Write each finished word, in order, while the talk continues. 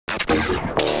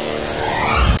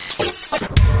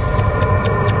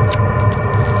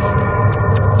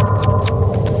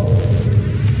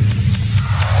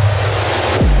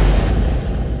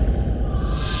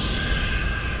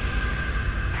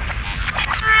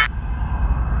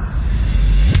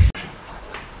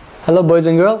Hello boys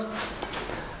and girls,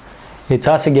 it's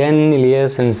us again,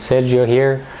 Elias and Sergio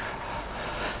here.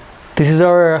 This is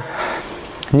our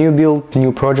new build,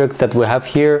 new project that we have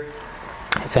here.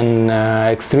 It's an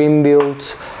extreme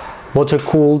build, water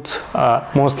cooled,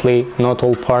 mostly, not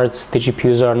all parts. The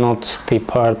GPUs are not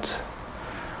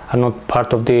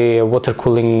part of the water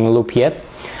cooling loop yet,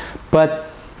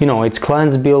 but you know, it's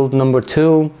client's build number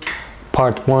 2,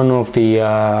 part 1 of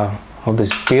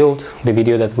this build, the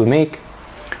video that we make.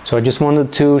 So I just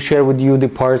wanted to share with you the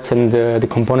parts and the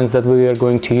components that we are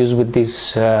going to use with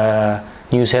this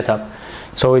new setup.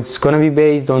 So it's going to be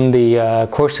based on the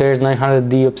Corsair's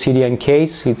 900D Obsidian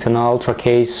case. It's an ultra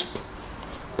case,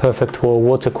 perfect for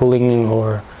water cooling,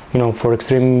 or you know, for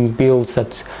extreme builds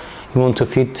that you want to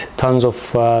fit tons of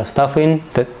stuff in,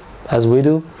 that as we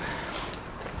do.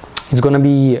 It's going to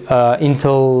be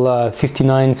Intel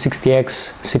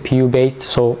 5960X CPU based,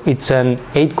 so it's an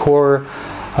 8-core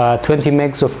 20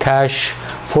 megs of cache,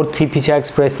 40 PCI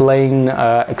Express lane,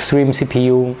 extreme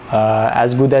CPU,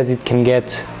 as good as it can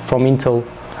get from Intel.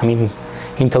 I mean,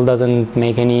 Intel doesn't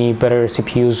make any better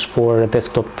CPUs for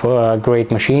desktop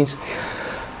grade machines.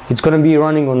 It's going to be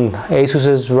running on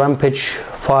ASUS's RAMPAGE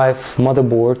 5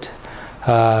 motherboard,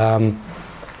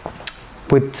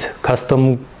 with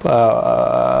custom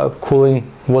cooling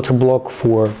water block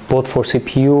for both for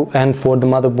CPU and for the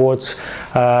motherboard's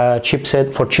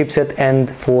chipset and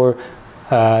for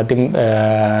the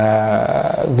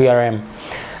VRM.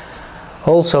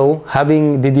 Also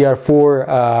having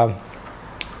DDR4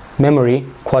 memory,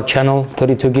 quad channel,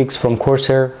 32 gigs from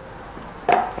Corsair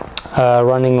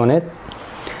running on it.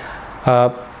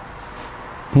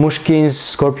 Mushkin's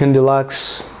Scorpion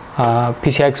Deluxe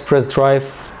PCI Express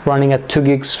drive running at 2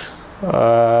 gigs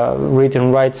read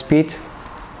and write speed,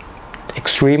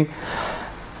 extreme.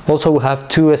 Also we have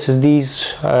 2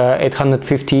 SSDs,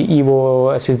 850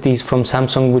 EVO SSDs from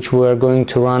Samsung, which we are going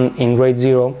to run in RAID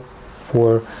 0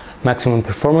 for maximum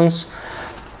performance.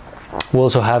 We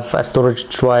also have a storage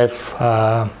drive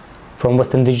from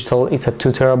Western Digital. It's a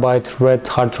 2 terabyte red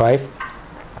hard drive.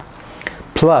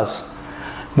 Plus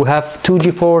we have 2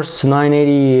 GeForce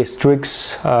 980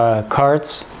 Strix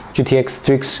cards,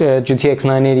 GTX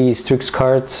 980 Strix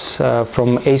cards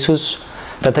from ASUS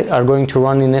that are going to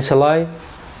run in SLI.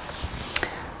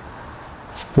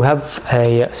 We have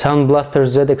a Sound Blaster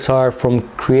ZXR from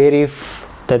Creative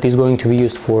that is going to be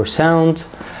used for sound.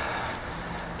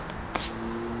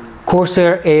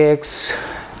 Corsair AX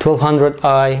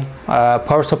 1200i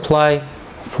power supply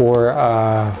for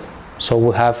so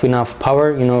we have enough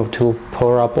power, you know, to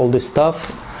power up all this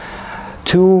stuff.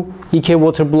 2 EK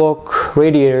water block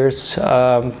radiators.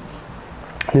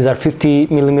 These are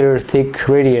 50mm thick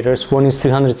radiators. One is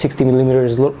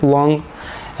 360mm long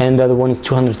and the other one is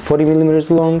 240mm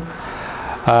long.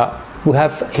 We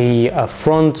have a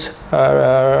front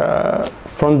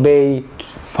bay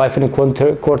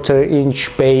 5¼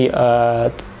 inch bay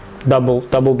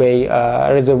double bay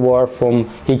reservoir from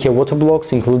EK water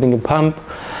blocks, including a pump.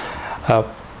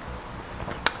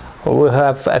 We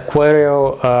have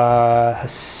Aquaero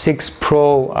 6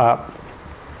 Pro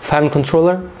fan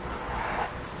controller,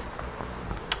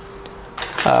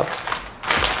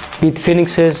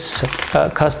 Bitfinex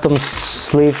custom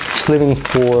sleeving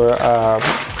for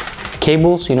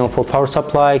cables, you know, for power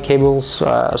supply cables.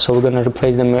 So we're going to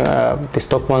replace them, the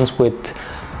stock ones, with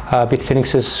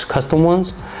Bitfinex's custom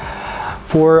ones.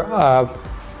 For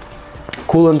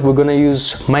coolant, we're going to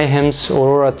use Mayhem's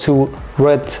Aurora 2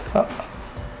 red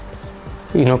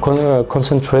you know,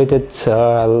 concentrated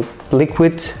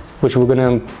liquid, which we're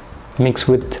gonna mix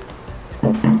with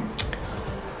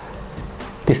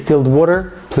distilled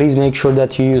water. Please make sure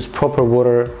that you use proper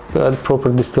water, proper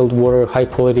distilled water, high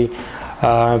quality,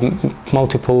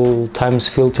 multiple times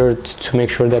filtered, to make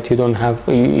sure that you don't have,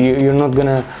 you're not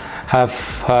gonna have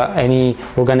any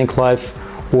organic life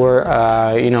or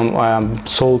you know,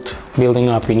 salt building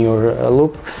up in your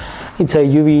loop. It's a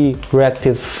UV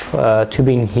reactive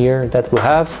tubing here that we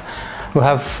have. We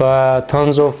have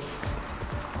tons of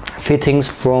fittings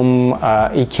from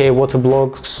EK water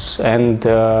blocks and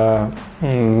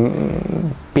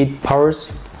bit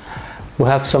powers. We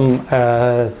have some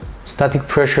static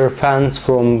pressure fans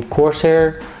from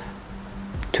Corsair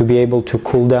to be able to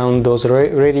cool down those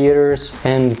radiators,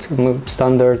 and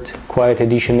standard Quiet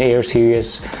Edition Air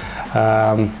Series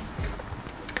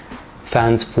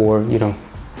fans for, you know,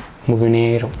 moving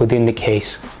air within the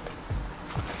case.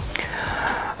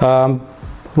 We're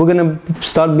gonna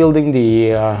start building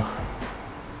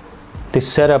this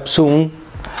setup soon,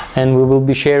 and we will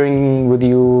be sharing with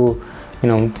you, you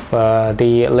know,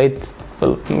 the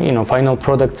you know, final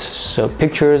products,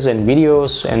 pictures and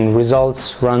videos and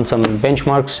results, run some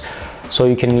benchmarks, so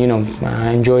you can, you know,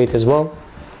 enjoy it as well.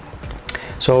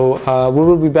 So we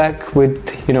will be back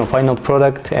with, you know, final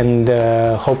product, and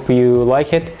hope you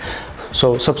like it.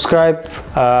 So subscribe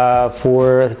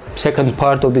for second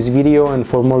part of this video and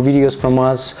for more videos from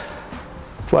us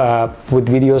with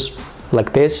videos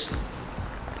like this.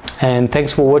 And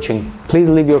thanks for watching. Please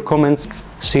leave your comments.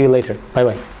 See you later. Bye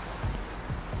bye.